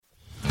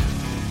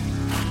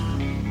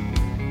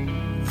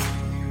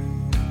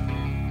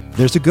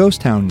There's a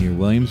ghost town near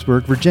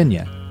Williamsburg,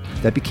 Virginia,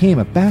 that became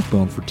a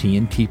backbone for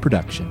TNT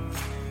production,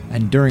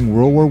 and during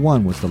World War I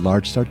was the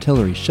largest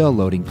artillery shell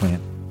loading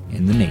plant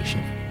in the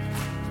nation.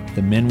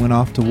 The men went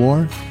off to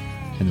war,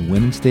 and the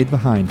women stayed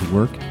behind to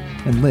work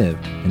and live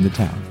in the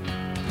town.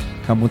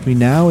 Come with me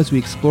now as we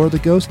explore the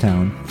ghost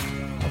town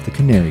of the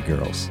Canary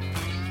Girls.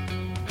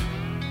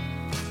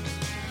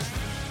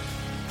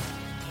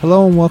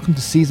 Hello and welcome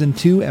to Season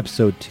 2,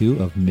 Episode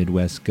 2 of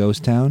Midwest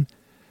Ghost Town,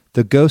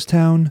 the ghost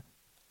town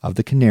of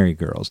the Canary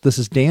Girls. This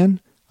is Dan.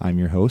 I'm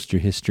your host,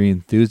 your history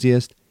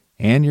enthusiast,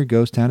 and your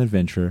ghost town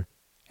adventurer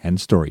and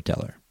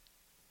storyteller.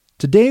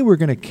 Today we're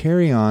going to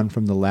carry on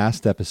from the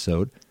last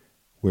episode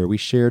where we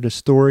shared a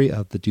story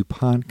of the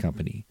DuPont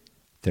Company,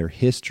 their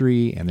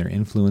history and their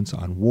influence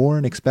on war,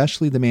 and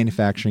especially the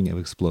manufacturing of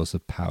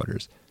explosive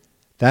powders.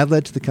 That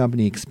led to the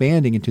company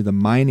expanding into the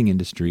mining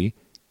industry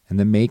and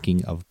the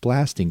making of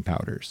blasting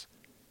powders.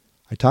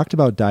 I talked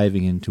about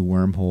diving into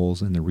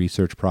wormholes in the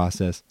research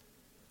process,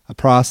 a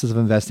process of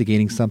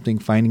investigating something,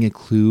 finding a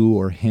clue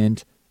or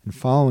hint, and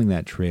following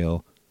that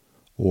trail,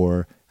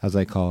 or as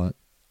I call it,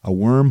 a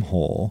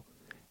wormhole,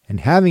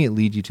 and having it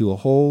lead you to a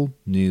whole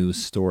new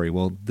story.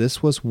 Well,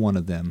 this was one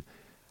of them.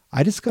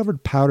 I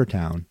discovered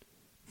Powdertown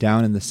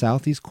down in the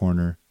southeast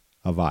corner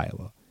of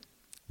Iowa,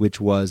 which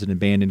was an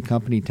abandoned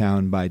company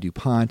town by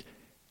DuPont,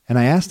 and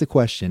I asked the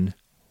question,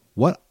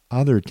 what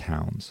other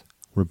towns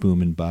were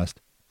boom and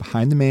bust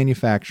behind the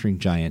manufacturing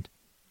giant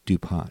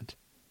DuPont?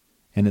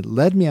 And it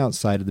led me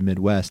outside of the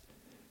Midwest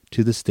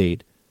to the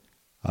state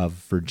of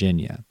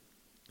Virginia.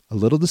 A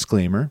little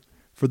disclaimer,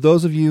 for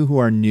those of you who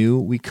are new,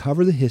 we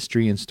cover the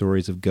history and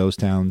stories of ghost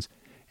towns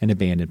and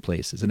abandoned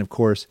places. And of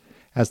course,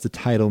 as the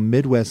title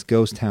Midwest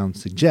Ghost Town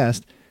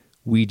suggests,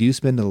 we do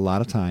spend a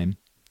lot of time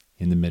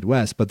in the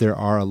Midwest, but there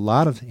are a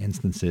lot of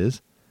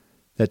instances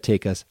that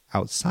take us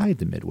outside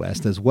the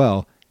Midwest as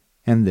well,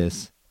 and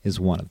this is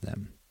one of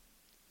them.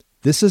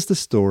 This is the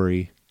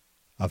story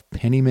of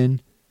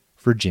Penniman,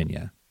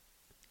 Virginia.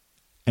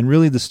 And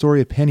really, the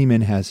story of Penniman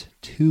has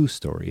two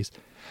stories.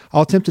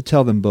 I'll attempt to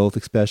tell them both,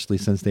 especially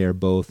since they are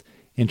both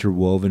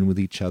interwoven with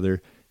each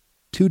other,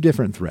 two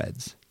different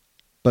threads,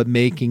 but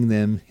making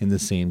them in the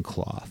same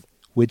cloth,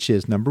 which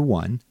is, number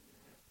one,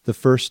 the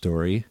first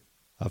story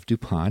of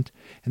DuPont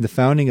and the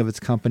founding of its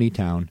company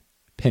town,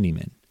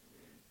 Penniman,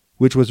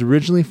 which was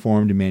originally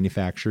formed to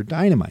manufacture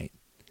dynamite.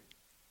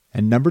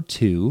 And number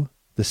two,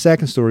 the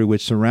second story,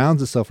 which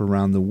surrounds itself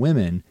around the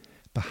women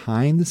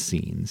behind the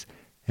scenes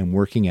and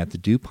working at the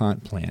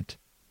DuPont plant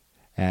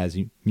as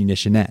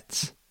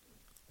munitionettes,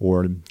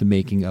 or the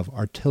making of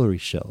artillery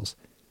shells,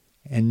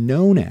 and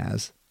known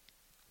as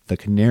the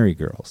Canary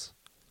Girls.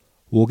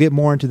 We'll get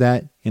more into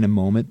that in a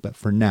moment, but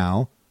for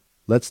now,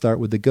 let's start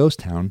with the ghost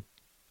town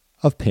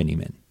of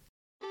Penniman.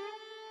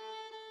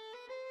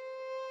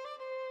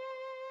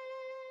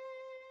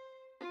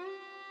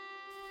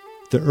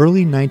 The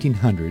early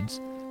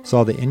 1900s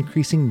saw the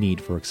increasing need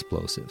for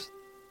explosives,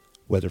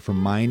 whether for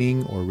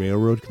mining or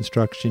railroad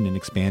construction and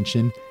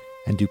expansion,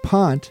 and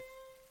DuPont,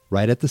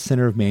 right at the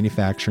center of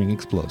manufacturing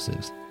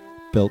explosives,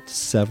 built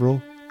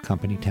several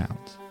company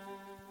towns.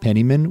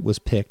 Penniman was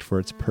picked for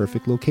its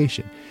perfect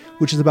location,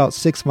 which is about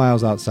 6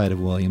 miles outside of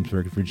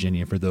Williamsburg,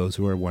 Virginia, for those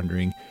who are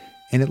wondering,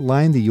 and it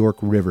lined the York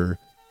River,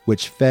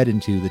 which fed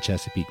into the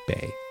Chesapeake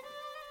Bay.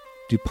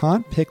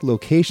 DuPont picked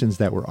locations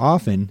that were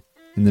often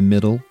in the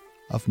middle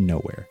of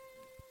nowhere,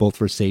 both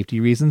for safety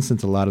reasons,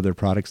 since a lot of their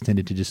products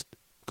tended to just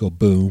go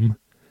boom,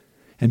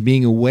 and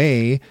being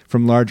away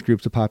from large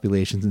groups of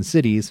populations in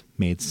cities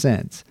made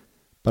sense,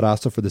 but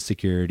also for the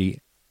security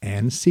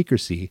and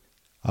secrecy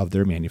of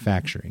their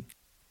manufacturing.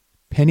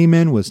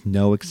 Penniman was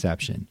no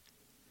exception,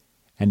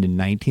 and in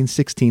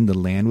 1916 the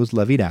land was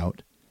levied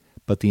out,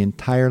 but the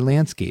entire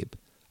landscape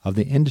of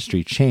the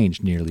industry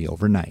changed nearly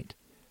overnight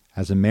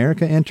as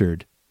America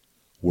entered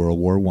World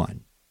War I,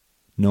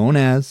 known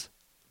as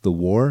the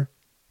War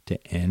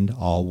to End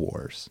All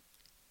Wars.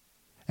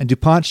 And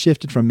DuPont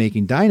shifted from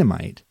making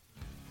dynamite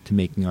to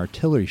making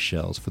artillery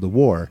shells for the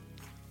war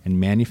and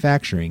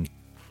manufacturing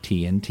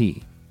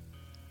TNT.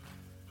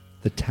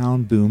 The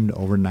town boomed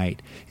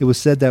overnight. It was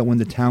said that when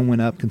the town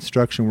went up,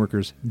 construction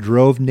workers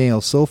drove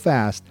nails so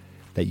fast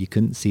that you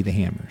couldn't see the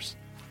hammers.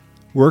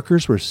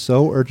 Workers were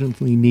so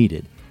urgently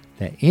needed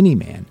that any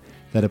man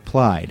that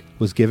applied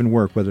was given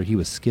work whether he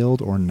was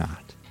skilled or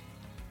not.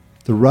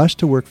 The rush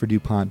to work for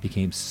DuPont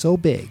became so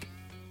big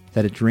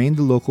that it drained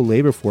the local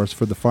labor force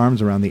for the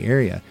farms around the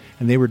area,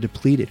 and they were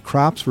depleted.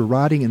 Crops were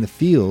rotting in the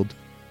field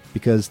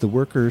because the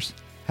workers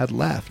had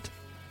left,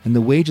 and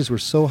the wages were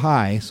so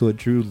high, so it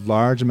drew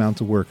large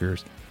amounts of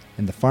workers,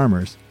 and the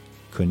farmers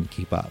couldn't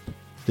keep up.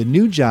 The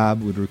new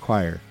job would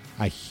require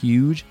a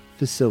huge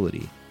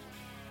facility,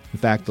 in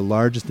fact, the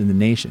largest in the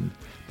nation,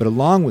 but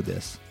along with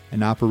this,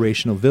 an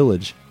operational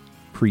village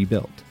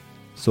pre-built.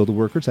 So the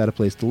workers had a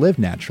place to live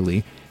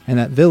naturally, and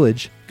that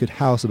village could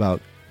house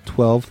about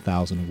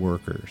 12,000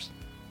 workers.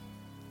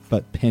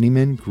 But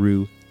Penniman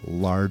grew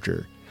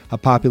larger, a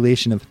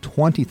population of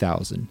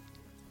 20,000,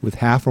 with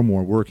half or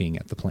more working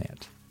at the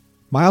plant.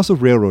 Miles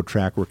of railroad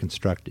track were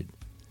constructed.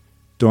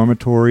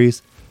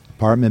 dormitories,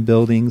 apartment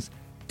buildings,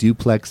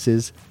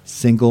 duplexes,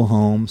 single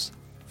homes,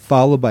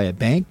 followed by a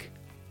bank,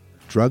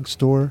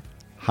 drugstore,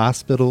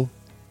 hospital,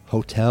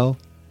 hotel,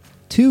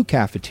 2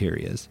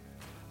 cafeterias,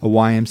 a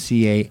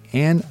YMCA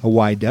and a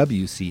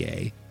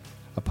YWCA,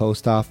 a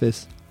post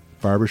office,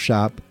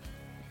 barbershop,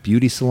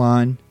 beauty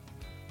salon,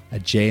 a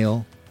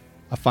jail,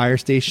 a fire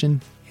station,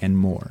 and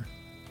more.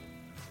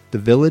 The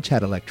village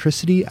had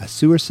electricity, a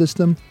sewer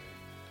system,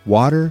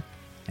 water,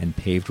 and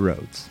paved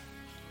roads.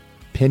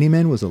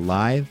 Pennyman was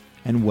alive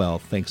and well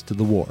thanks to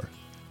the war,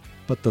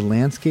 but the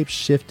landscape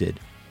shifted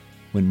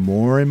when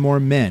more and more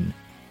men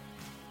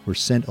were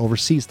sent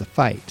overseas to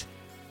fight,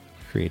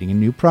 creating a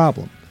new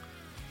problem,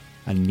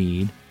 a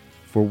need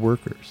for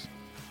workers.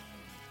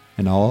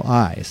 And all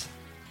eyes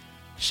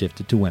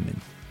shifted to women.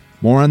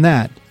 More on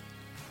that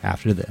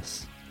after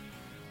this.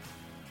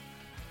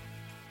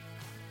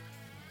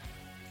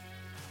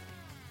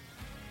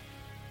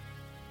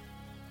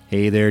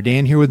 Hey there,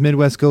 Dan here with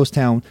Midwest Ghost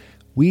Town.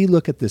 We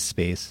look at this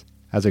space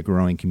as a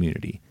growing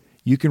community.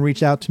 You can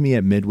reach out to me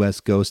at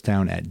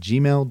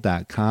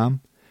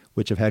midwestghosttown@gmail.com,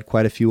 which I've had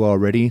quite a few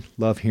already.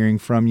 Love hearing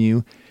from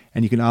you.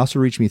 And you can also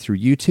reach me through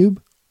YouTube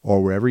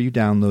or wherever you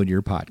download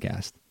your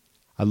podcast.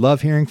 I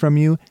love hearing from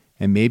you,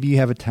 and maybe you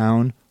have a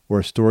town or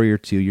a story or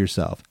two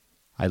yourself.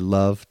 I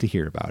love to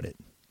hear about it.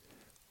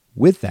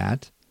 With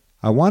that,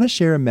 I want to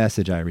share a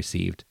message I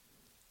received,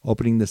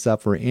 opening this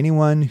up for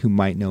anyone who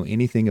might know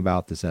anything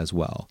about this as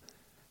well.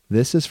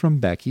 This is from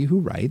Becky, who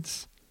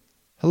writes,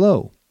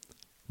 "Hello,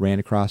 ran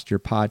across your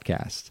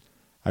podcast.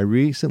 I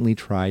recently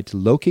tried to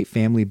locate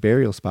family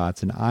burial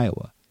spots in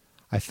Iowa.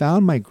 I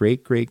found my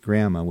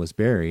great-great-grandma was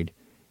buried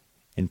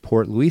in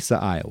Port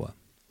Louisa, Iowa.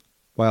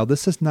 While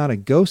this is not a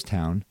ghost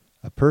town,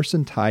 a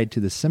person tied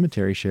to the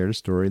cemetery shared a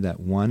story that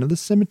one of the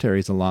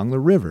cemeteries along the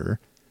river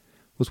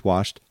was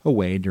washed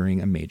away during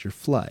a major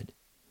flood.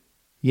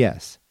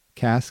 Yes,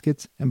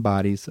 caskets and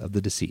bodies of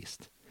the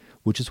deceased,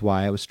 which is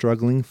why I was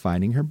struggling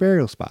finding her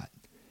burial spot.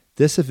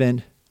 This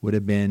event would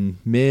have been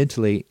mid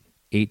to late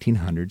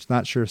 1800s,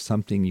 not sure if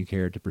something you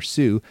cared to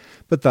pursue,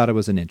 but thought it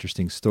was an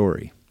interesting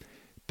story."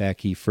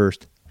 Becky,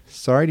 first,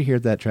 sorry to hear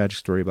that tragic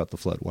story about the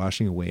flood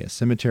washing away a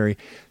cemetery.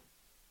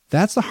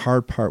 That's the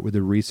hard part with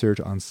the research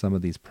on some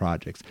of these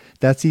projects.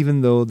 That's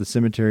even though the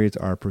cemeteries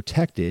are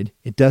protected,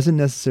 it doesn't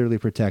necessarily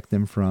protect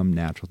them from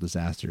natural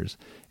disasters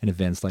and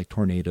events like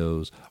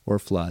tornadoes or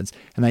floods.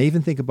 And I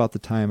even think about the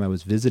time I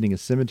was visiting a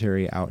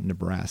cemetery out in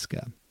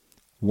Nebraska.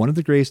 One of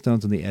the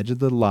gravestones on the edge of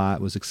the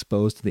lot was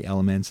exposed to the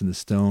elements, and the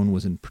stone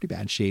was in pretty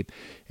bad shape.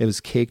 It was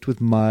caked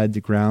with mud.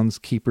 The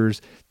groundskeepers,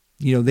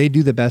 they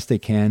do the best they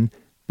can,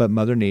 but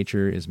Mother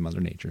Nature is Mother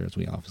Nature, as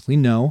we obviously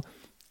know.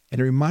 And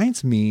it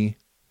reminds me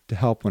to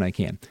help when I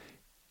can.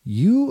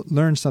 You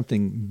learned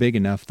something big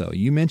enough, though.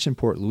 You mentioned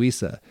Port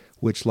Louisa,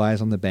 which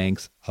lies on the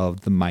banks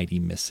of the mighty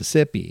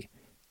Mississippi,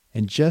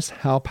 and just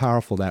how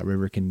powerful that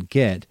river can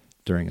get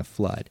during a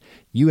flood.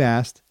 You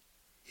asked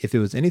if it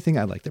was anything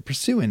I'd like to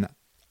pursue, and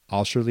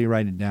I'll surely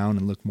write it down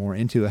and look more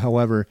into it.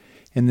 However,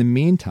 in the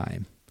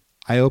meantime,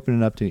 I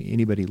open it up to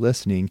anybody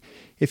listening.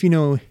 If you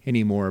know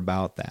any more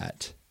about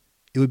that,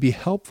 it would be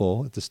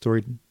helpful if the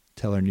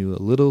storyteller knew a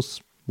little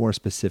more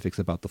specifics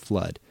about the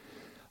flood.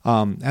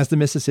 As the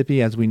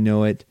Mississippi, as we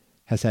know it,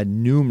 has had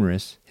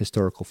numerous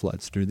historical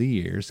floods through the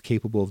years,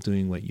 capable of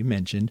doing what you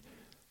mentioned.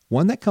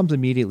 One that comes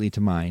immediately to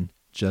mind,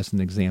 just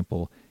an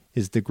example,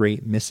 is the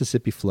Great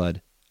Mississippi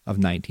Flood of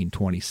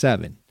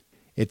 1927.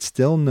 It's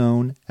still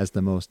known as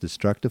the most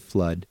destructive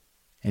flood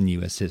in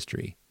U.S.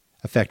 history,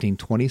 affecting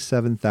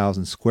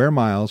 27,000 square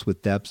miles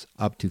with depths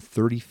up to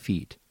 30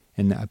 feet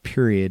in a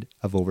period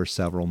of over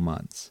several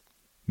months.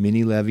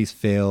 Many levees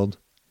failed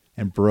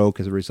and broke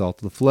as a result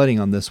of the flooding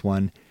on this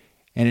one,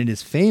 and it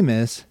is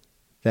famous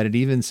that it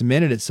even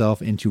cemented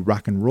itself into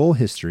rock and roll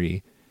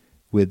history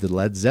with the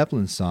Led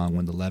Zeppelin song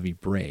When the Levee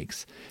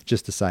Breaks.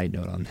 Just a side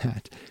note on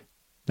that.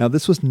 Now,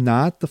 this was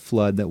not the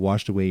flood that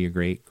washed away your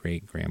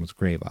great-great-grandma's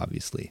grave,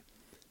 obviously,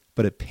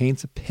 but it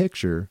paints a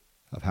picture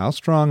of how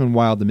strong and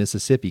wild the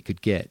Mississippi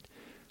could get.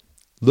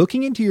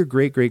 Looking into your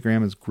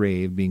great-great-grandma's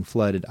grave being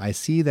flooded, I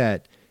see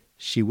that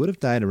she would have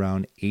died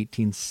around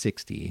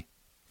 1860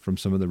 from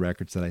some of the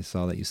records that I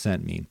saw that you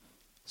sent me.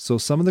 So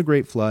some of the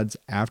great floods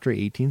after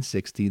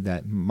 1860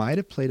 that might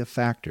have played a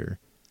factor,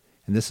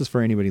 and this is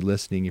for anybody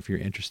listening if you're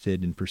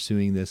interested in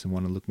pursuing this and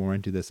want to look more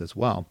into this as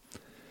well.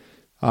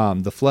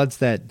 The floods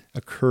that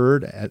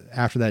occurred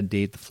after that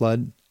date, the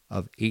flood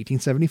of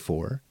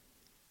 1874,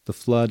 the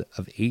flood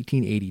of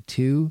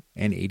 1882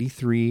 and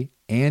 83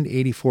 and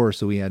 84.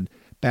 So we had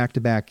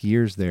back-to-back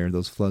years there.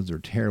 Those floods are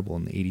terrible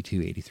in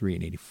 82, 83,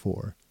 and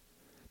 84.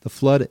 The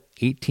flood of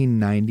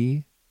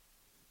 1890,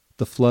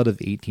 the flood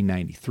of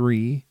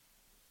 1893,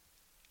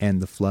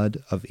 and the flood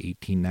of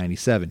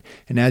 1897.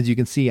 And as you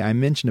can see, I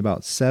mentioned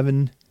about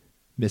 7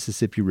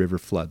 Mississippi River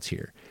floods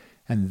here.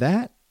 And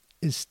that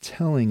is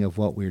telling of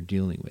what we're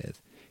dealing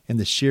with and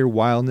the sheer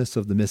wildness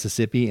of the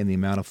Mississippi and the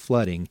amount of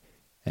flooding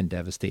and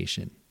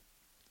devastation.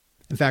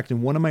 In fact,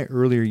 in one of my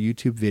earlier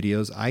YouTube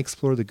videos, I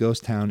explore the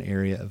ghost town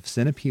area of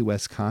Centipede,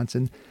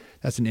 Wisconsin.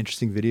 That's an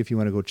interesting video if you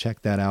want to go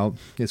check that out.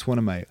 It's one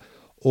of my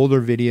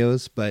older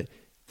videos, but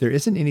there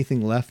isn't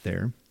anything left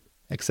there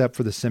except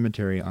for the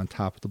cemetery on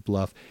top of the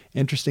bluff.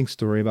 Interesting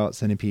story about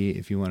Centipede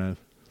if you want to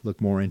look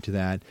more into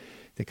that.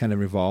 That kind of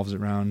revolves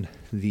around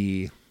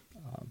the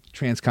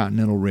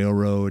Transcontinental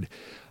Railroad,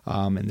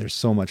 and there's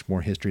so much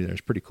more history there.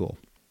 It's pretty cool.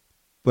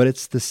 But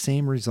it's the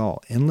same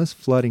result. Endless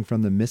flooding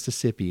from the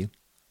Mississippi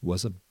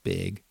was a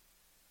big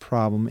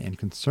problem and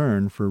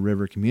concern for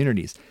river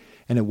communities.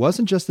 And it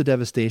wasn't just the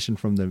devastation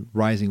from the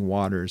rising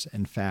waters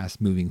and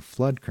fast-moving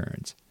flood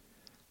currents,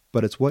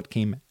 but it's what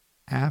came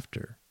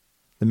after.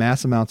 The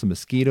mass amounts of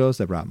mosquitoes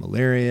that brought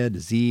malaria,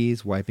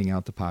 disease, wiping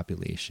out the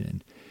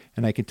population.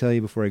 And I can tell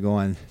you before I go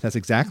on, that's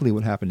exactly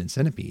what happened in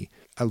Centipede.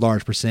 A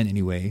large percent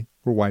anyway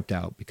were wiped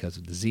out because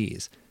of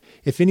disease.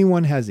 If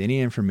anyone has any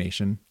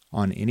information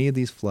on any of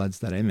these floods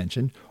that I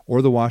mentioned,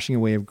 or the washing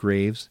away of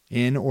graves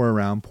in or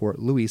around Port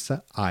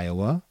Louisa,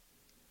 Iowa,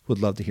 would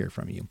love to hear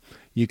from you.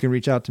 You can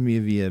reach out to me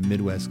via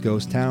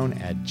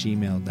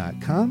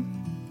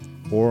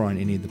midwestghosttown@gmail.com or on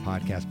any of the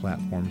podcast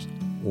platforms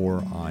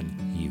or on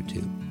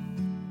YouTube.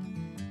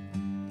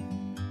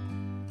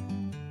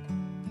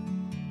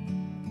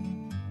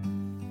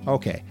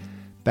 Okay,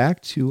 back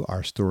to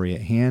our story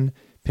at hand.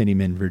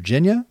 Penniman,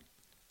 Virginia,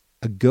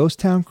 a ghost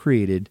town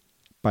created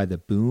by the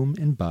boom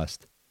and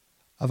bust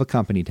of a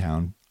company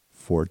town,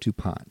 Fort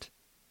DuPont,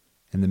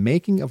 and the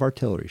making of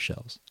artillery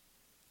shells.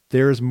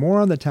 There is more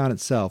on the town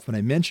itself, and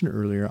I mentioned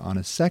earlier on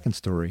a second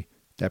story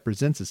that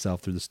presents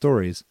itself through the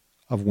stories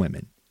of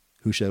women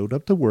who showed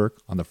up to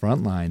work on the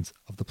front lines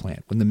of the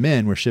plant when the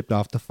men were shipped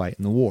off to fight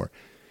in the war.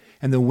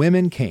 And the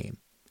women came.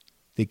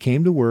 They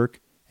came to work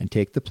and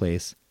take the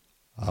place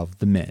of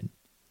the men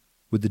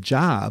with the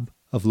job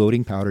of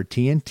loading powder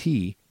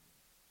TNT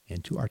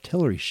into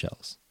artillery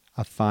shells,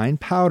 a fine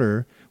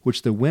powder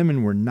which the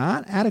women were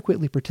not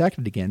adequately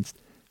protected against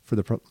for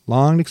the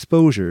prolonged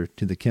exposure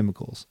to the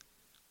chemicals,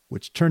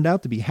 which turned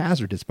out to be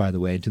hazardous, by the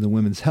way, to the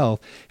women's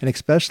health, and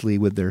especially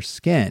with their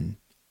skin,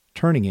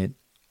 turning it,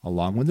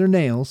 along with their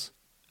nails,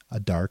 a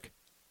dark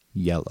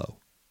yellow,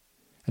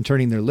 and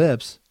turning their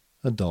lips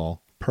a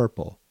dull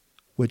purple,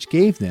 which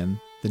gave them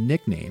the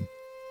nickname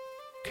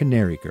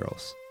Canary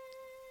Girls.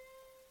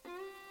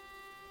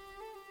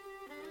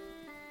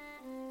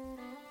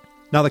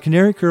 Now, the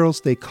Canary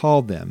Girls, they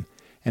called them,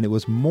 and it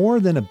was more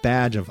than a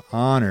badge of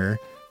honor.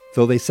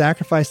 Though they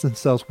sacrificed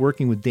themselves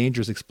working with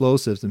dangerous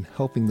explosives and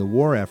helping the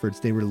war efforts,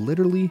 they were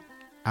literally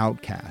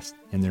outcast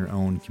in their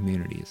own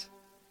communities.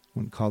 I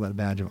wouldn't call that a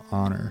badge of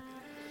honor.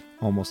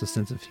 Almost a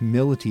sense of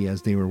humility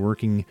as they were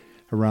working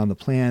around the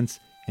plants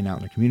and out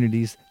in their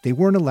communities. They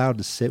weren't allowed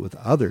to sit with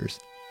others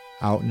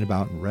out and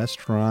about in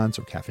restaurants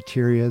or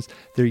cafeterias,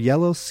 their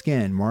yellow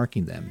skin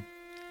marking them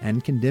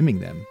and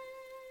condemning them.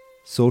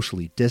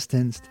 Socially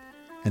distanced,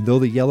 and though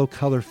the yellow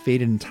color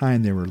faded in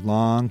time, there were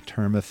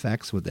long-term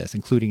effects with this,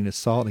 including an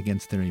assault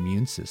against their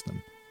immune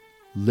system,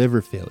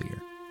 liver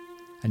failure,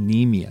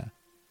 anemia,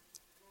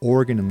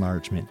 organ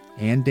enlargement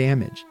and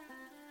damage,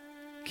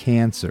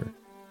 cancer,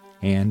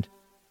 and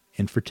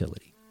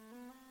infertility.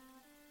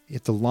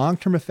 If the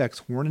long-term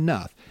effects weren't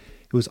enough,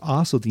 it was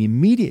also the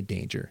immediate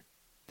danger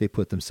they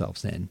put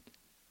themselves in,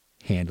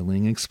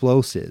 handling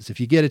explosives. If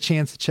you get a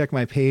chance to check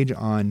my page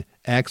on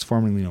X,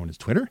 formerly known as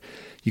Twitter,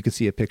 you can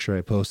see a picture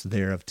I posted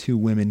there of two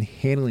women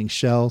handling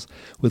shells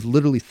with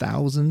literally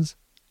thousands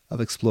of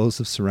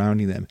explosives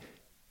surrounding them.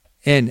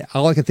 And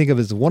all I can think of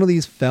is if one of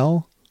these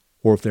fell,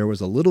 or if there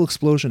was a little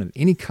explosion of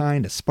any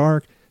kind, a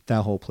spark,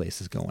 that whole place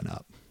is going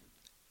up.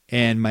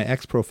 And my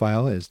X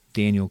profile is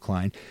Daniel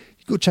Klein.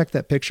 You go check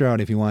that picture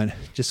out if you want,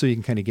 just so you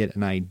can kind of get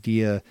an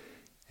idea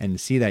and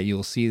see that.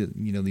 You'll see,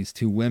 these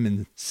two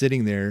women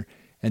sitting there,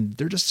 and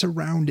they're just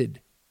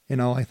surrounded.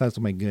 And all I thought was,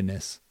 oh my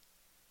goodness.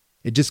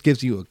 It just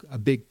gives you a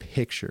big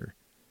picture.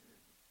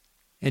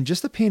 And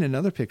just to paint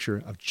another picture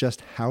of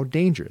just how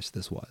dangerous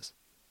this was,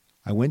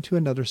 I went to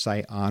another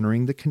site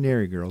honoring the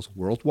Canary Girls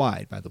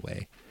worldwide, by the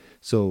way.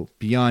 So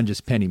beyond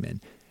just Penniman.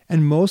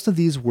 And most of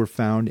these were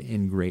found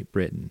in Great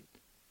Britain.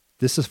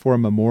 This is for a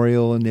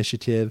memorial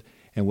initiative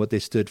and what they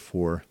stood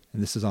for.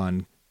 And this is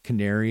on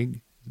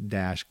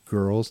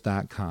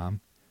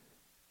canary-girls.com.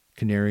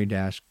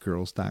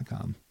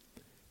 Canary-girls.com.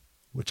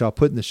 Which I'll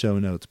put in the show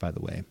notes, by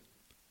the way.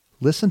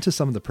 Listen to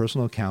some of the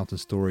personal accounts and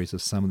stories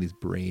of some of these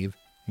brave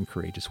and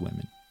courageous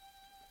women.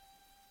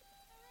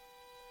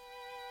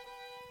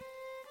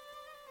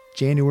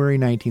 January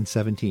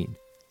 1917.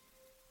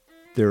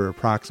 There were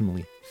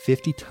approximately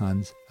 50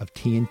 tons of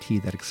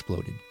TNT that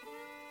exploded,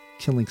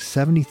 killing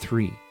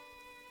 73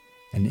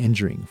 and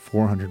injuring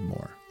 400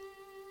 more.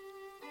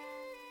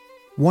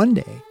 One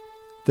day,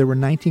 there were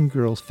 19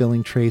 girls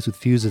filling trays with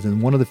fuses,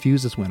 and one of the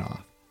fuses went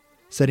off,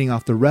 setting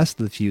off the rest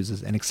of the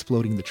fuses and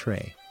exploding the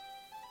tray.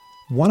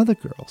 One of the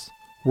girls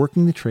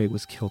working the tray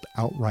was killed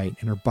outright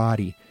and her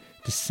body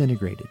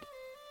disintegrated.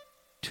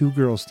 Two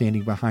girls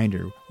standing behind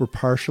her were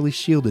partially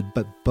shielded,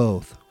 but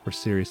both were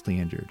seriously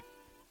injured,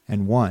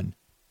 and one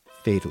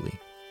fatally.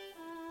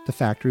 The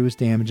factory was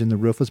damaged and the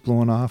roof was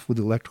blown off with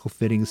electrical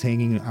fittings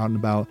hanging out and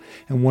about,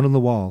 and one of the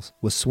walls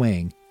was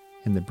swaying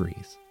in the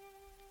breeze.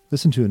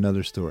 Listen to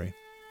another story.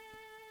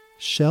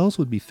 Shells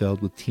would be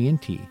filled with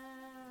TNT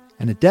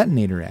and a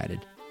detonator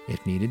added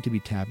if needed to be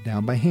tapped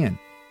down by hand,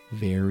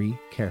 very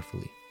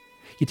carefully.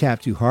 You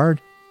tap too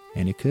hard,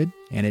 and it could,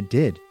 and it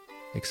did,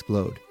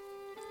 explode.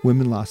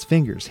 Women lost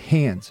fingers,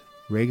 hands,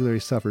 regularly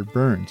suffered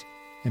burns,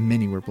 and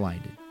many were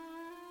blinded.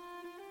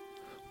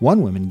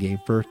 One woman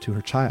gave birth to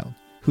her child,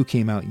 who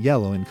came out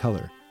yellow in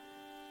color.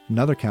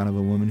 Another account of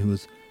a woman who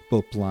was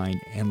both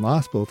blind and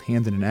lost both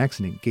hands in an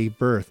accident gave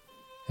birth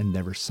and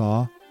never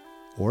saw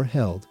or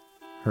held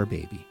her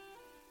baby.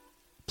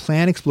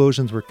 Plant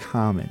explosions were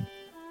common,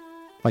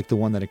 like the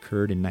one that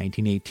occurred in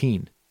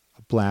 1918,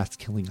 a blast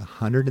killing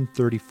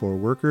 134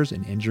 workers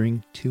and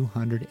injuring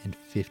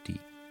 250.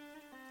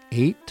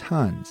 8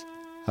 tons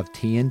of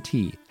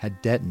TNT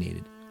had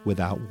detonated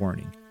without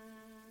warning.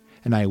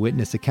 An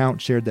eyewitness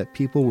account shared that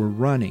people were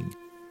running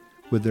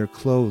with their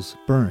clothes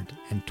burnt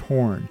and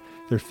torn,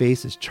 their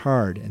faces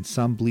charred and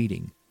some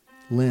bleeding,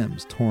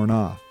 limbs torn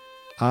off,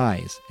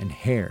 eyes and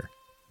hair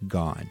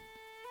gone.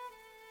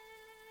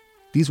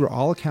 These were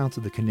all accounts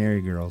of the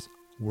Canary Girls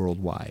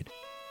worldwide.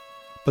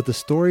 But the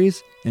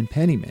stories in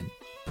Penniman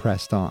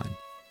pressed on.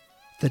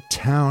 The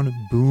town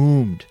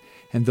boomed,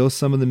 and though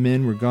some of the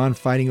men were gone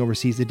fighting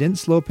overseas, it didn't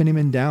slow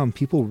Penniman down.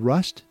 People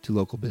rushed to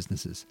local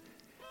businesses,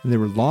 and there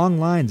were long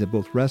lines at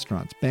both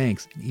restaurants,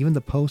 banks, and even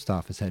the post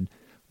office had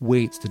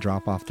waits to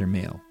drop off their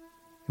mail.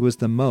 It was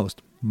the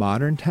most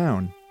modern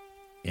town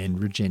in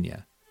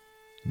Virginia,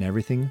 and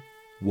everything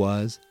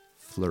was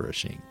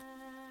flourishing.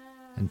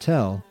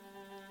 Until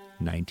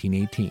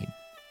 1918,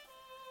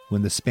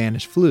 when the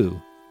Spanish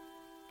flu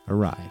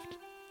arrived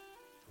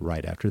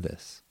right after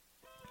this.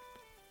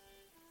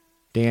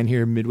 Dan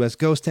here, Midwest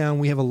Ghost Town.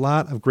 We have a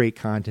lot of great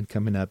content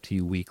coming up to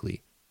you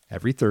weekly,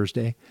 every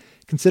Thursday.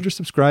 Consider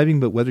subscribing,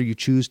 but whether you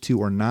choose to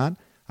or not,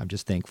 I'm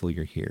just thankful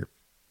you're here,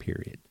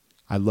 period.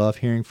 I love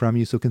hearing from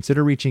you, so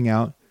consider reaching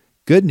out.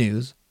 Good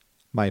news,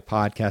 my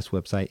podcast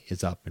website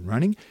is up and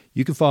running.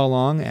 You can follow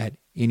along at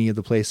any of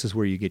the places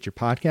where you get your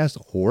podcast,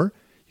 or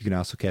you can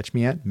also catch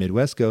me at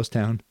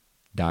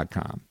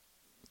MidwestGhostTown.com.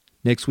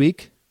 Next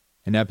week,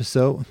 an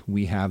episode,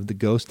 we have the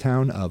ghost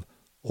town of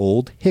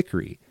Old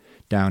Hickory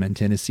down in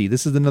Tennessee.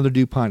 This is another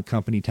DuPont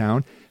company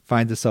town,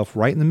 finds itself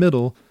right in the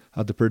middle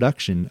of the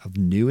production of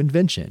the new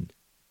invention,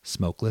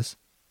 smokeless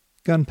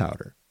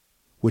gunpowder,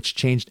 which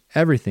changed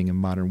everything in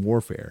modern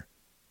warfare,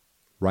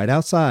 right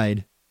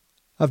outside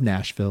of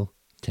Nashville,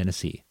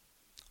 Tennessee.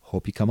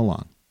 Hope you come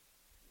along.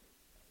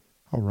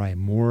 All right,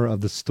 more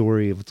of the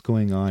story of what's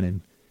going on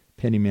in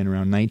Penniman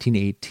around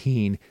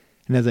 1918.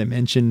 And as I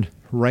mentioned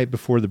right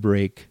before the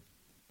break,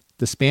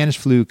 the Spanish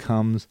flu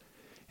comes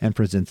and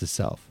presents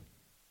itself.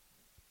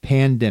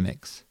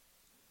 Pandemics.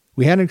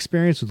 We had an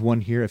experience with one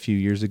here a few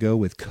years ago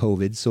with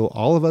COVID, so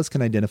all of us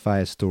can identify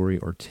a story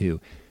or two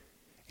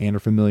and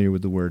are familiar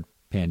with the word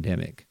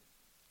pandemic.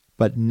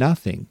 But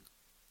nothing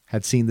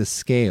had seen the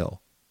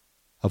scale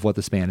of what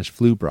the Spanish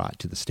flu brought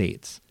to the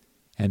States,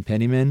 and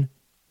Penniman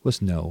was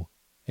no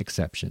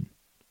exception.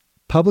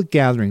 Public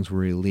gatherings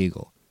were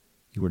illegal.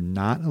 You were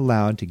not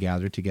allowed to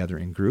gather together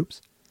in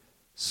groups.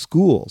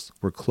 Schools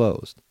were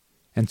closed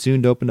and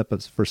soon opened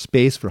up for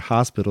space for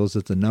hospitals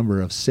as the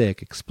number of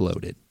sick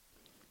exploded.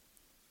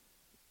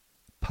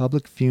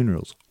 Public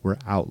funerals were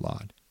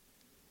outlawed,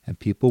 and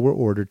people were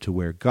ordered to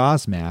wear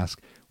gauze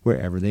masks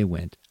wherever they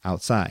went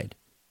outside.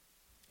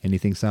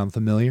 Anything sound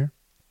familiar?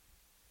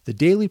 The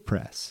Daily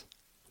Press,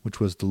 which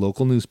was the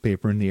local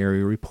newspaper in the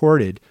area,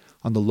 reported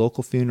on the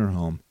local funeral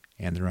home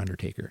and their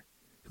undertaker,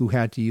 who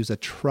had to use a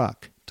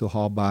truck to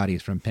haul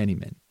bodies from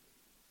Penniman.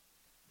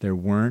 There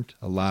weren't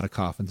a lot of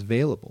coffins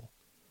available.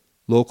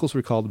 Locals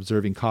recalled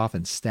observing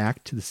coffins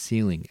stacked to the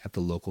ceiling at the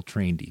local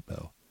train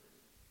depot.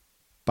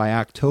 By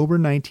October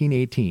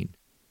 1918,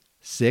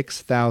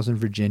 6,000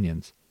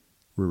 Virginians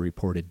were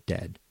reported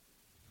dead.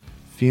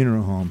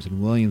 Funeral homes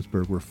in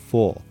Williamsburg were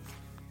full,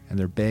 and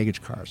their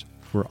baggage cars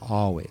were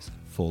always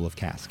full of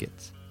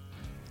caskets.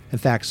 In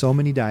fact, so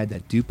many died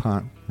that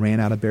DuPont ran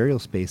out of burial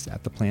space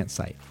at the plant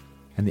site,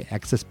 and the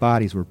excess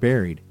bodies were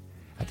buried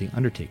at the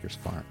undertaker's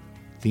farm.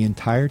 The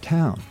entire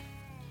town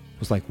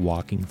was like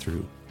walking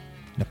through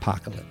an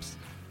apocalypse.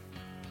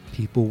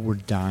 People were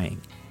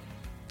dying.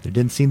 There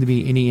didn't seem to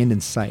be any end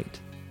in sight.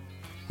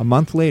 A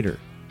month later,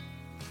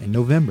 in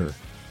November,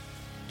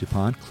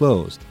 DuPont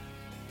closed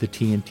the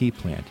TNT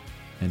plant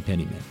in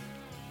Penniman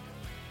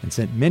and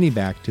sent many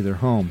back to their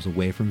homes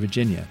away from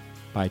Virginia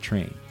by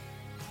train.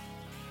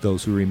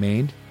 Those who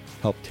remained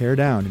helped tear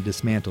down and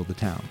dismantle the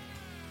town.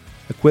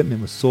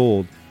 Equipment was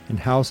sold and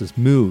houses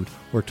moved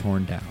or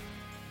torn down.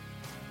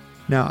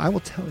 Now, I will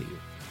tell you,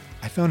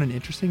 I found an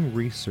interesting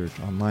research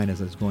online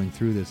as I was going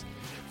through this,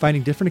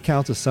 finding different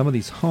accounts of some of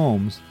these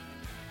homes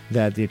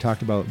that they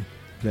talked about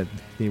that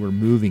they were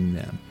moving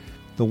them.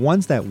 The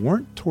ones that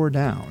weren't torn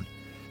down,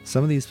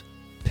 some of these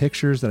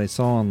pictures that I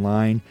saw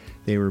online,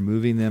 they were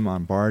moving them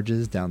on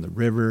barges down the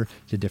river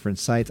to different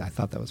sites. I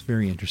thought that was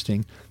very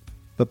interesting.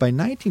 But by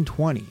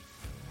 1920,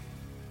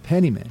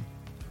 Penniman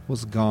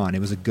was gone. It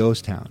was a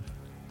ghost town.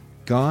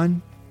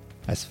 Gone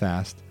as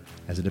fast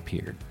as it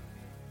appeared.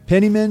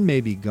 Penniman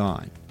may be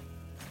gone,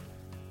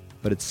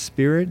 but its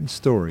spirit and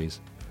stories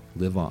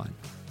live on.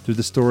 Through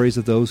the stories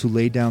of those who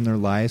laid down their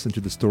lives and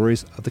through the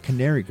stories of the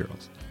Canary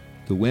Girls,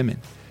 the women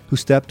who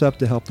stepped up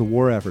to help the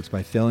war efforts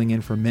by filling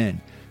in for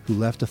men who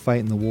left to fight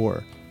in the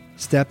war,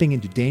 stepping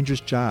into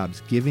dangerous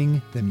jobs,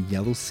 giving them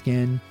yellow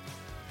skin,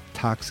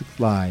 toxic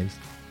lives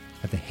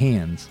at the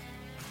hands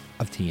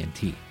of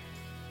TNT.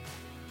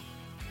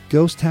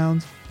 Ghost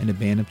towns and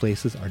abandoned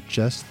places are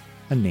just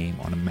a name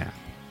on a map,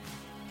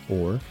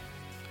 or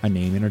a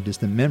name in our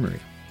distant memory.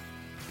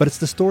 But it's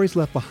the stories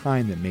left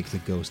behind that makes a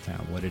ghost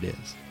town what it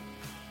is.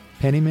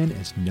 Penniman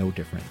is no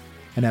different.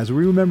 And as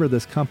we remember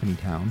this company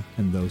town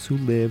and those who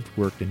lived,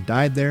 worked, and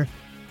died there,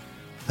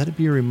 let it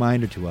be a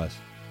reminder to us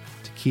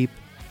to keep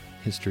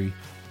history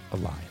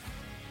alive.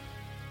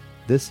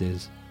 This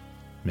is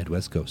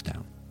Midwest Ghost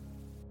Town.